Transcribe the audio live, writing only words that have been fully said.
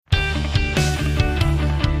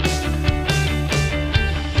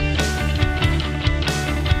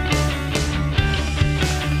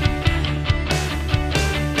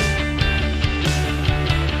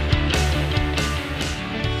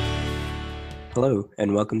Hello,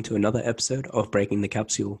 and welcome to another episode of Breaking the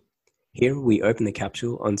Capsule. Here, we open the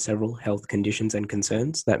capsule on several health conditions and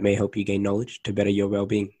concerns that may help you gain knowledge to better your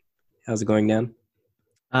well-being. How's it going, Dan?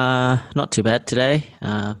 Not too bad today.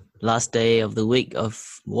 Last day of the week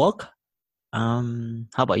of work. How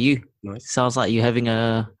about you? Nice. Sounds like you're having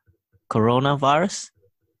a coronavirus.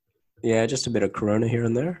 Yeah, just a bit of corona here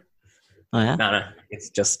and there. Oh yeah. No, it's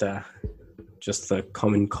just the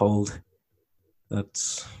common cold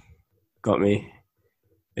that's got me.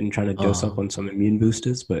 Been trying to dose up Oh, on some immune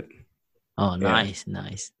boosters, but oh, yeah,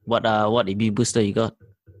 nice. What immune booster you got?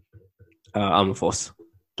 Armor Force.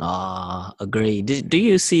 Agree. Do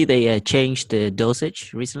you see they changed the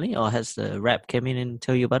dosage recently, or has the rep came in and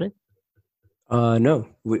tell you about it? No,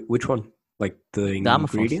 which one? Like the The Armor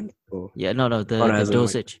Force. ingredient? Or Yeah, no, oh no, the as in like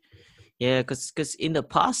dosage. Yeah, because in the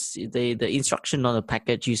past, the instruction on the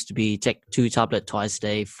package used to be take 2 tablets twice a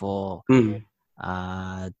day for mm,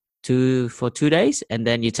 uh 2 days, and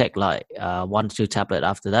then you take like 1 to 2 tablets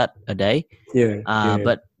after that a day. yeah,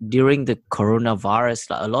 But during the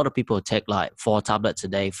coronavirus, like a lot of people take like 4 tablets a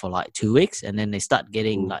day for like 2 weeks, and then they start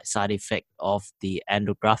getting mm, like side effect of the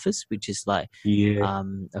endographis, which is like yeah.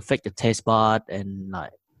 affect the taste bud and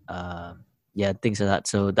like yeah, things like that.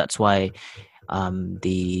 So that's why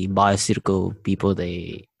the biocircle people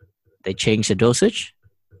they change the dosage,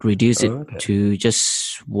 reduce it Oh, okay. to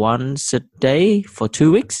just once a day for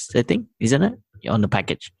 2 weeks, I think, isn't it? On the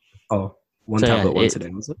package. Oh, one So yeah, tablet once a day,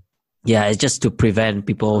 was it? it's just to prevent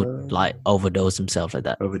people Uh, like overdose themselves like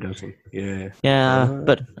that. overdosing. Yeah. Yeah, Uh,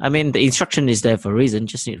 but I mean the instruction is there for a reason,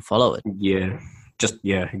 just need to follow it. yeah.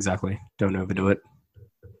 Yeah, exactly. Don't overdo it.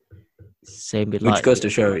 Same with Which like goes to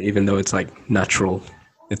show, even though it's like natural,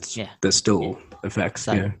 yeah, there's still effects.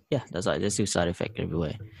 Yeah. that's like there's still side effect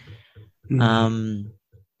everywhere. Mm. Um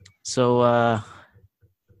so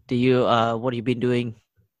do you what have you been doing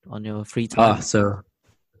on your free time? So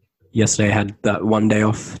yesterday I had that one day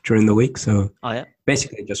off during the week, so Oh yeah.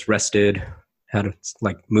 basically just rested, had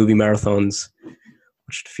like movie marathons,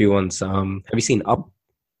 watched a few ones. Have you seen Up,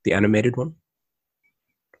 the animated one,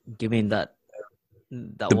 You mean that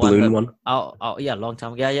the one balloon that one? yeah, long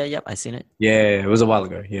time. Yeah, I seen it. Yeah, it was a while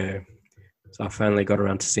ago. Yeah, so I finally got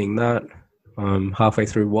around to seeing that. Halfway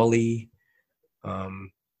through Wally.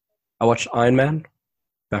 I watched Iron Man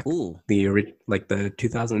back Ooh. like the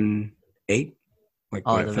 2008, like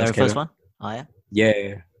when Oh, it the first very came first out. one. Oh yeah.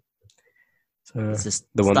 Yeah, so It's the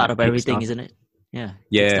the one start that of everything, kickstarted. isn't it? Yeah, kickstart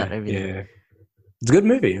Yeah, everything. yeah, it's a good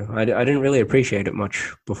movie. I didn't really appreciate it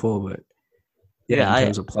much before, but yeah, Yeah, in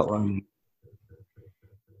terms of plotline,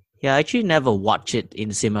 I actually never watched it in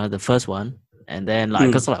the cinema, the first one. And then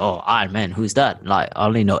like, cause mm, like, oh, Iron Man, who's that? Like, I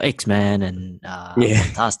only know X-Men and yeah,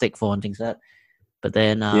 Fantastic Four and things like that. But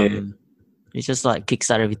then yeah, it's just like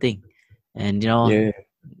kickstart everything. And yeah.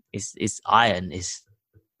 it's Iron is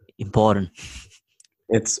important.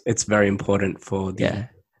 It's very important for the Yeah.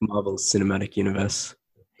 Marvel Cinematic Universe.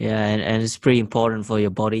 Yeah, and it's pretty important for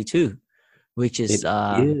your body too, which is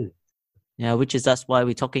It is. that's why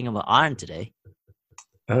we're talking about iron today.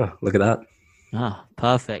 Oh, look at that.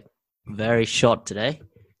 Perfect. Very short today,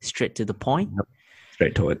 straight to the point. Yep.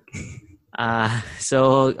 Straight to it.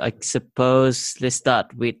 So I suppose let's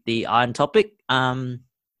start with the iron topic.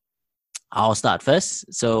 I'll start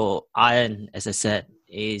first. So iron, as I said,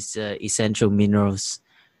 is essential minerals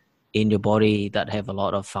in your body that have a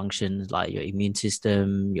lot of functions like your immune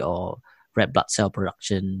system, your red blood cell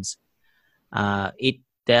productions. It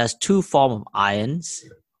There's two forms of ions.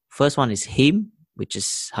 First one is heme, which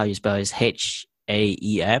is how you spell it, is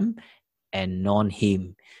HAEM, and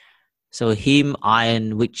non-heme. So heme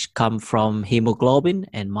ion, which come from hemoglobin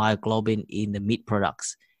and myoglobin in the meat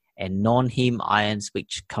products, and non-heme ions,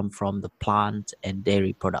 which come from the plant and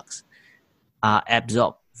dairy products, are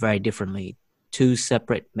absorbed very differently. Two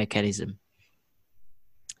separate mechanisms.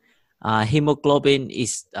 Hemoglobin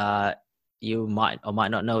is you might or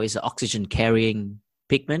might not know is an oxygen carrying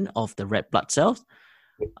pigment of the red blood cells.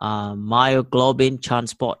 Myoglobin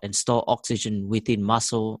transport and store oxygen within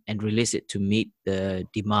muscle and release it to meet the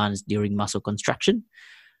demands during muscle contraction.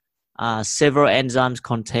 Several enzymes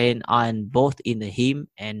contain iron both in the heme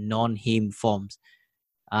and non-heme forms.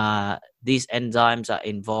 These enzymes are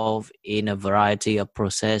involved in a variety of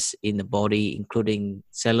processes in the body, including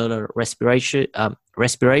cellular respiration,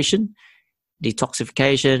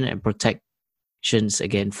 detoxification, and protections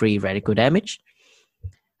against free radical damage.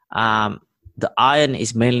 The iron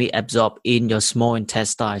is mainly absorbed in your small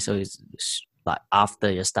intestine, so it's like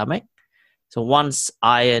after your stomach. So once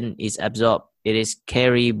iron is absorbed, it is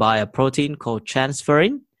carried by a protein called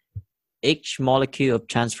transferrin. Each molecule of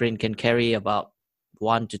transferrin can carry about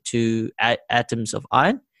 1 to 2 atoms of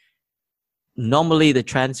iron. normally the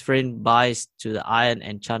transferrin binds to the iron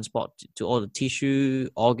and transport to all the tissue,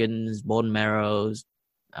 organs, bone marrows,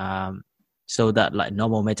 so that like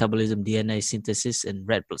normal metabolism, DNA synthesis, and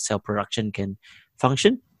red blood cell production can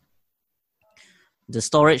function. The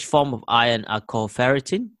storage form of iron are called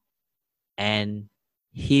ferritin and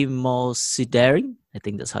hemosiderin. I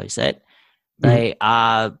think that's how you say it. They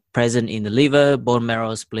are present in the liver, bone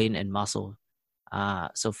marrow, spleen, and muscle.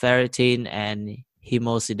 So ferritin and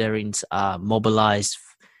hemosiderins are mobilized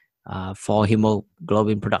for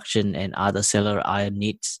hemoglobin production and other cellular iron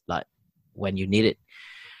needs, like when you need it.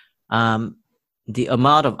 The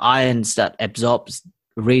amount of ions that absorbs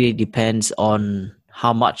really depends on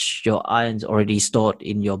how much your iron's already stored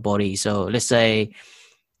in your body. So let's say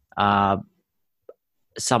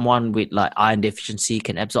someone with like iron deficiency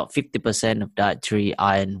can absorb 50% of dietary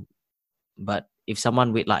iron, but if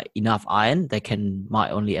someone with like enough iron, they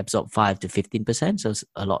might only absorb 5 to 15%, so it's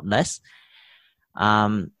a lot less.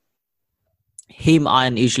 Heme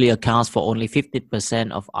iron usually accounts for only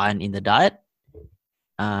 50% of iron in the diet.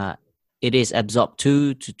 It is absorbed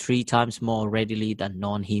 2 to 3 times more readily than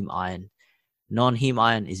non-heme iron. Non-heme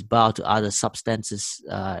iron is bound to other substances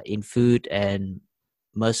in food and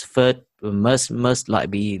must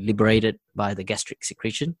like be liberated by the gastric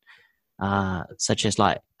secretion, such as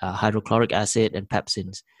like hydrochloric acid and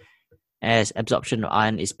pepsins, as absorption of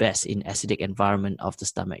iron is best in acidic environment of the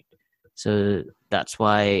stomach. So that's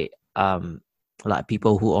why like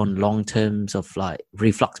people who on long terms of like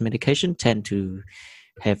reflux medication tend to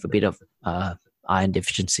have a bit of iron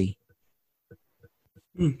deficiency.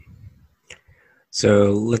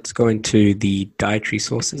 So let's go into the dietary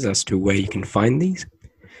sources as to where you can find these.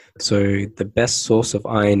 So the best source of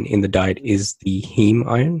iron in the diet is the heme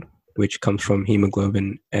iron, which comes from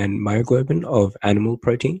hemoglobin and myoglobin of animal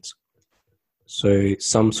proteins. So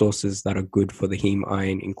some sources that are good for the heme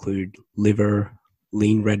iron include liver,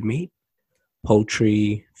 lean red meat,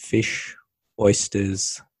 poultry, fish,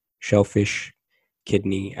 oysters, shellfish,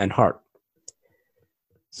 kidney, and heart.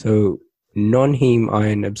 So non-heme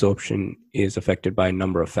iron absorption is affected by a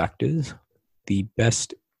number of factors. The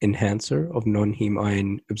best enhancer of non-heme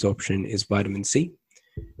iron absorption is vitamin C,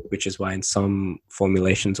 which is why in some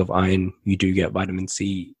formulations of iron, you do get vitamin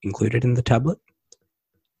C included in the tablet.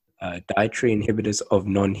 Dietary inhibitors of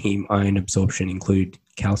non-heme iron absorption include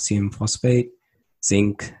calcium phosphate,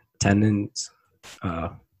 zinc, tannins,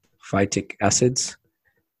 phytic acids,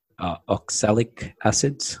 oxalic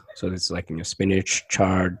acids, so it's like in your spinach,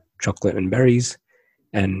 chard, chocolate, and berries,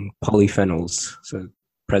 and polyphenols, so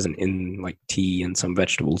present in like tea and some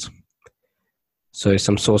vegetables. So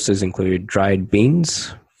some sources include dried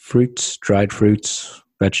beans, fruits, dried fruits,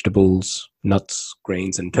 vegetables, nuts,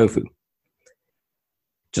 grains, and tofu.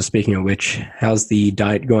 Just speaking of which, how's the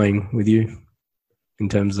diet going with you in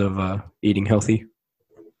terms of eating healthy?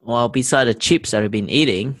 Well, beside the chips that I've been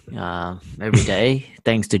eating every day,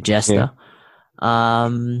 thanks to Jester,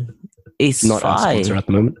 it's not our sponsor at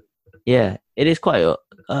the moment. Yeah, it is quite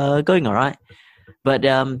going all right. But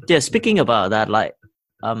yeah, speaking about that, like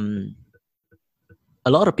a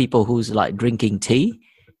lot of people who's like drinking tea,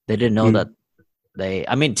 they didn't know that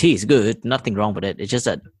tea is good, nothing wrong with it. It's just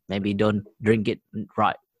that maybe don't drink it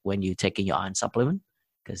right when you're taking your iron supplement,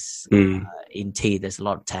 because in tea there's a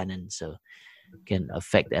lot of tannin, so it can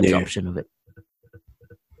affect the absorption of it.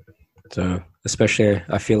 So especially,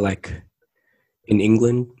 I feel like in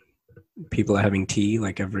England, people are having tea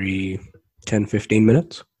like every 10-15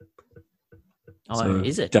 minutes. Oh, so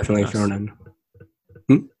is it? Definitely if you're on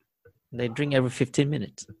an... They drink every 15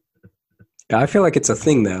 minutes. Yeah, I feel like it's a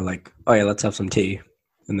thing there, like, oh yeah, let's have some tea.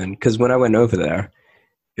 And then, because when I went over there,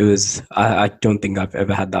 it was, I don't think I've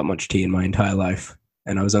ever had that much tea in my entire life.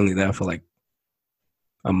 And I was only there for like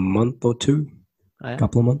a month or two, a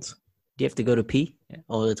couple of months. Do you have to go to pee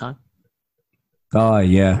all the time? Oh,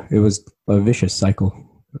 yeah. It was a vicious cycle.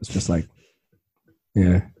 It was just like,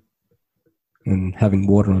 yeah. And having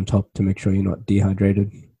water on top to make sure you're not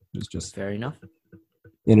dehydrated. It was just... Fair enough.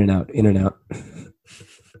 In and out.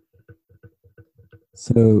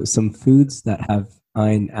 So some foods that have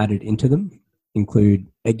iron added into them include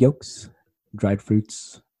egg yolks, dried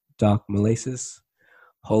fruits, dark molasses,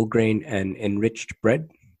 whole grain and enriched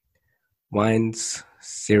bread, wines,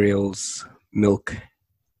 cereals, milk,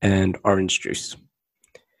 and orange juice.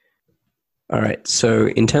 All right, so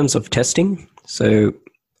in terms of testing, so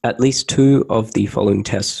at least 2 of the following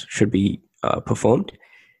tests should be performed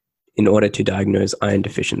in order to diagnose iron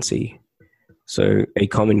deficiency. So a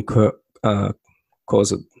common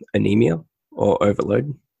cause of anemia or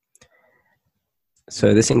overload.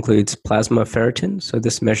 So this includes plasma ferritin. So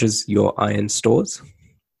this measures your iron stores.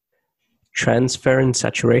 transferrin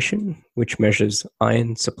saturation, which measures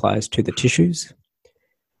iron supplies to the tissues,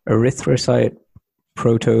 erythrocyte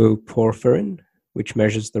protoporphyrin, which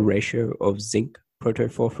measures the ratio of zinc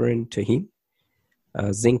protoporphyrin to heme.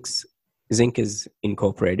 Zinc is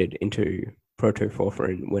incorporated into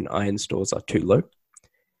protoporphyrin when iron stores are too low.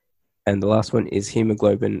 And the last one is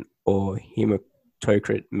hemoglobin or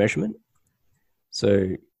hematocrit measurement.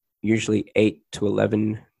 So usually 8 to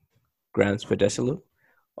 11 grams per deciliter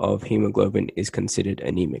of hemoglobin is considered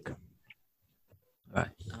anemic. Right.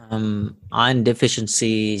 Iron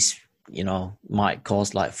deficiencies, might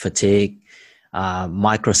cause like fatigue,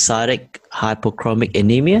 microcytic hypochromic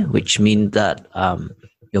anemia, which means that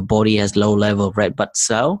your body has low level of red blood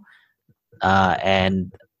cell,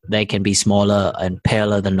 and they can be smaller and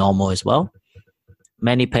paler than normal as well.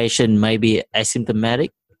 Many patients may be asymptomatic,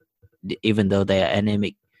 even though they are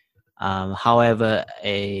anemic. However,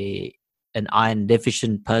 an iron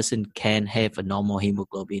deficient person can have a normal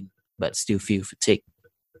hemoglobin but still feel fatigue.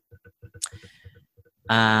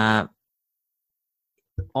 On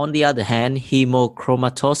the other hand,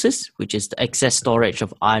 hemochromatosis, which is the excess storage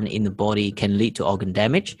of iron in the body, can lead to organ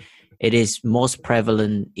damage. It is most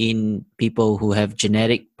prevalent in people who have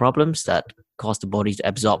genetic problems that cause the body to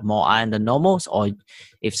absorb more iron than normal, or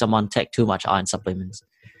if someone takes too much iron supplements.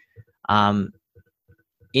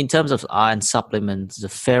 In terms of iron supplements, the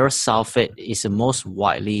ferrous sulfate is the most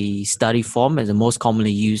widely studied form and the most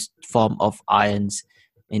commonly used form of irons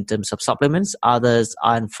in terms of supplements. Others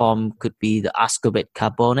iron form could be the ascorbate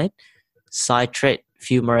carbonate, citrate,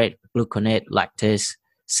 fumarate, gluconate, lactase,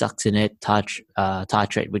 succinate,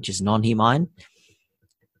 tartrate, which is non-heme iron.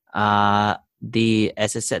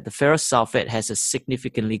 As I said, the ferrous sulfate has a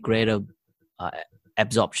significantly greater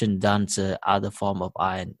absorption than the other form of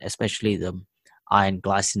iron, especially the iron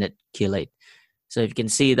glycinate chelate. So you can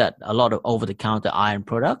see that a lot of over-the-counter iron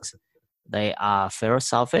products, they are ferrous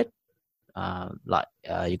sulfate.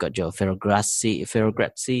 You got your Ferrograzzi,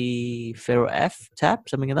 Ferro F tab,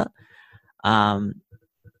 something like that.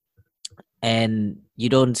 And you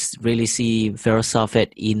don't really see ferrous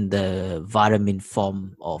sulfate in the vitamin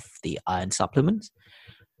form of the iron supplements.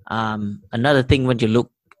 Another thing when you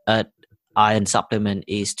look at iron supplement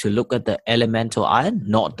is to look at the elemental iron,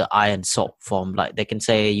 not the iron salt form. Like they can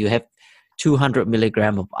say you have 200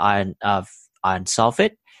 milligram of iron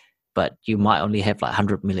sulfate, but you might only have like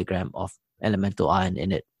 100 milligram of elemental iron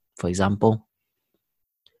in it, for example.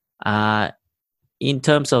 In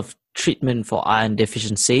terms of treatment for iron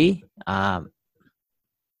deficiency,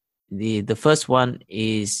 the first one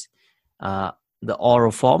is the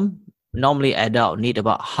oral form. Normally, adult need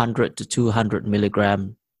about 100 to 200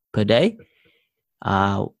 milligram per day.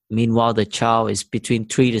 Meanwhile, the child is between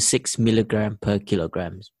 3 to 6 milligram per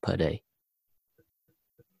kilograms per day.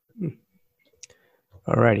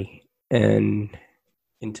 Alrighty. And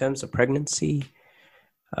in terms of pregnancy,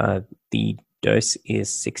 the dose is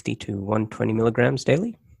 60 to 120 milligrams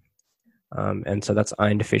daily. And so that's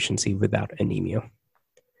iron deficiency without anemia.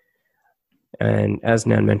 And as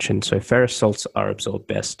Nan mentioned, so ferrous salts are absorbed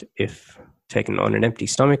best if taken on an empty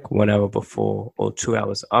stomach 1 hour before or 2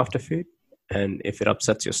 hours after food. And if it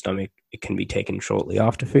upsets your stomach, it can be taken shortly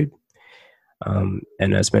after food. And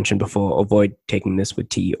as mentioned before, avoid taking this with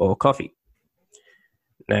tea or coffee.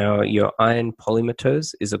 Now, your iron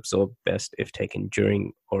polymatose is absorbed best if taken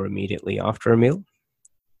during or immediately after a meal.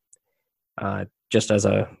 Just as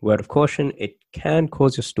a word of caution, it can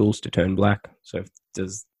cause your stools to turn black. So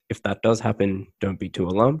if that does happen, don't be too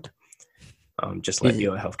alarmed. Just let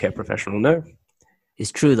your healthcare professional know.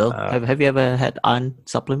 It's true though. Have you ever had iron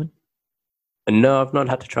supplement? No, I've not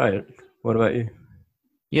had to try it. What about you?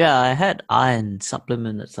 Yeah, I had iron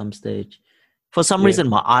supplement at some stage. For some reason,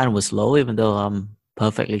 my iron was low, even though I'm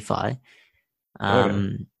perfectly fine.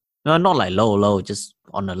 No, not like low, just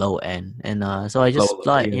on the low end. And so I just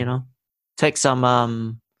take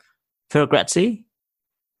some Ferrograzzi.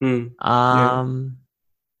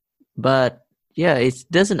 But yeah, it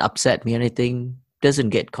doesn't upset me anything. Doesn't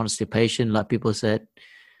get constipation like people said.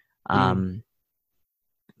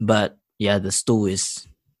 But yeah, the stool is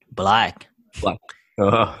black. Black.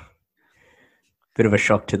 Oh, bit of a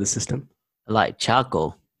shock to the system. Like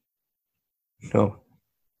charcoal. Oh,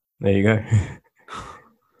 there you go.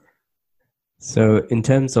 So in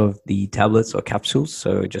terms of the tablets or capsules,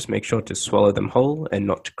 so just make sure to swallow them whole and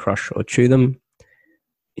not to crush or chew them.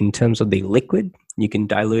 In terms of the liquid, you can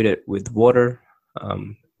dilute it with water.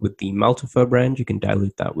 With the Maltofer brand, you can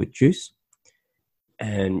dilute that with juice.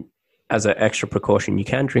 And as an extra precaution, you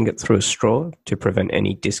can drink it through a straw to prevent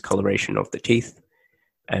any discoloration of the teeth,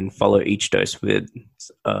 and follow each dose with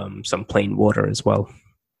some plain water as well.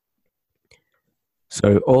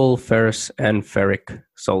 So all ferrous and ferric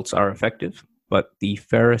salts are effective, but the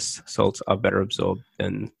ferrous salts are better absorbed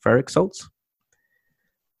than ferric salts.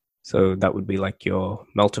 So that would be like your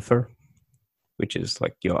Meltifer, which is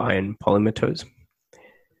like your iron polymetose.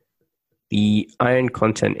 The iron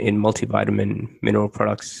content in multivitamin mineral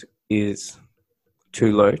products is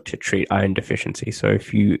too low to treat iron deficiency. So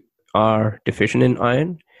if you are deficient in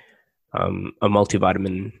iron, a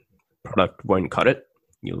multivitamin product won't cut it.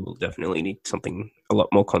 You'll definitely need something a lot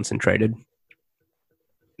more concentrated.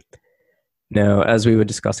 Now, as we were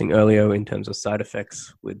discussing earlier in terms of side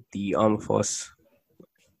effects with the Armaforce,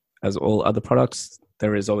 as all other products,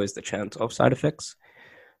 there is always the chance of side effects.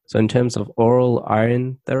 So in terms of oral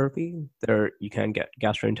iron therapy, you can get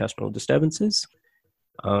gastrointestinal disturbances.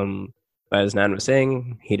 As Nan was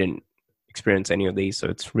saying, he didn't experience any of these, so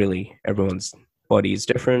it's really everyone's body is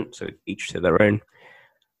different, so each to their own.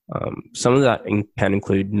 Some of that can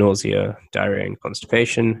include nausea, diarrhea, and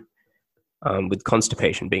constipation, with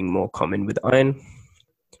constipation being more common with iron.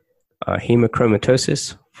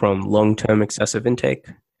 Hemochromatosis from long-term excessive intake.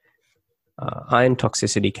 Iron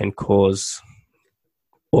toxicity can cause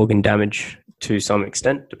organ damage to some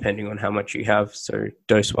extent, depending on how much you have. So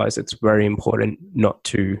dose-wise, it's very important not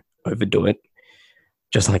to overdo it,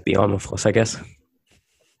 just like the Armaforce, I guess.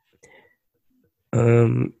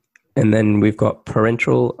 And then we've got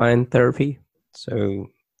parenteral iron therapy. So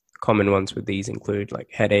common ones with these include like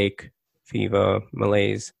headache, fever,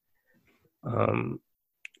 malaise.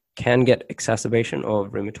 Can get exacerbation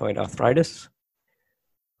of rheumatoid arthritis.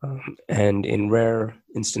 And in rare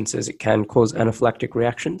instances, it can cause anaphylactic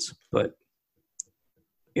reactions, but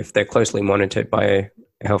if they're closely monitored by a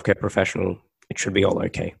healthcare professional, it should be all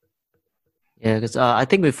okay. Yeah, because I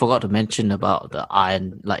think we forgot to mention about the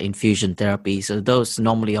iron like infusion therapy. So those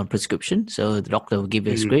normally on prescription. So the doctor will give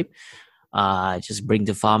you a script. Just bring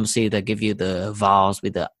to pharmacy. They give you the vials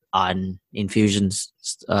with the iron infusion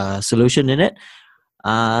solution in it.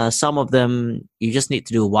 Some of them you just need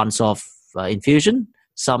to do once-off infusion.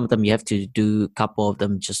 Some of them you have to do a couple of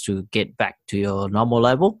them just to get back to your normal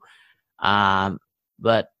level.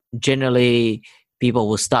 But generally, people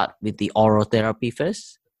will start with the oral therapy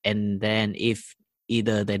first. And then if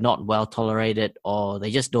either they're not well tolerated or they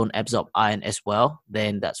just don't absorb iron as well,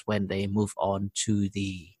 then that's when they move on to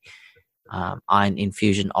the iron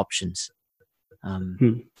infusion options.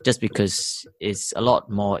 Just because it's a lot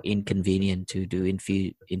more inconvenient to do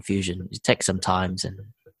infusion. It takes some time and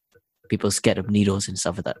people are scared of needles and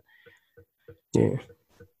stuff like that. Yeah.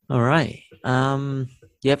 All right.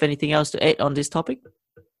 You have anything else to add on this topic?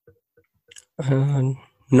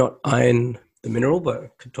 Not iron, the mineral, but I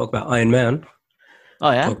could talk about Iron Man.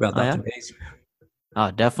 Oh, yeah? Talk about that today.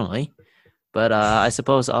 Oh, definitely. But I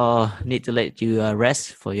suppose I'll need to let you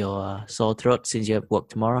rest for your sore throat since you have work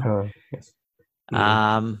tomorrow. Yes.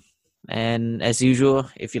 And as usual,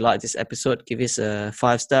 if you like this episode, give us a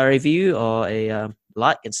 5-star review or a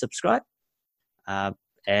like and subscribe.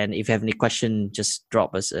 And if you have any question, just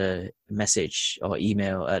drop us a message or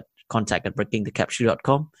email at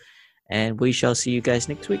contact@breakingthecapsule.com. And we shall see you guys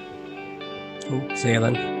next week. Cool. See you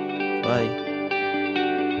then. Bye.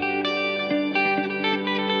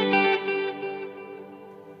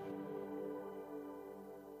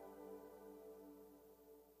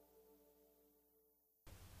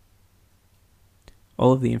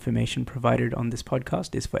 All of the information provided on this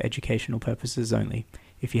podcast is for educational purposes only.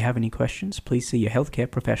 If you have any questions, please see your healthcare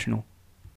professional.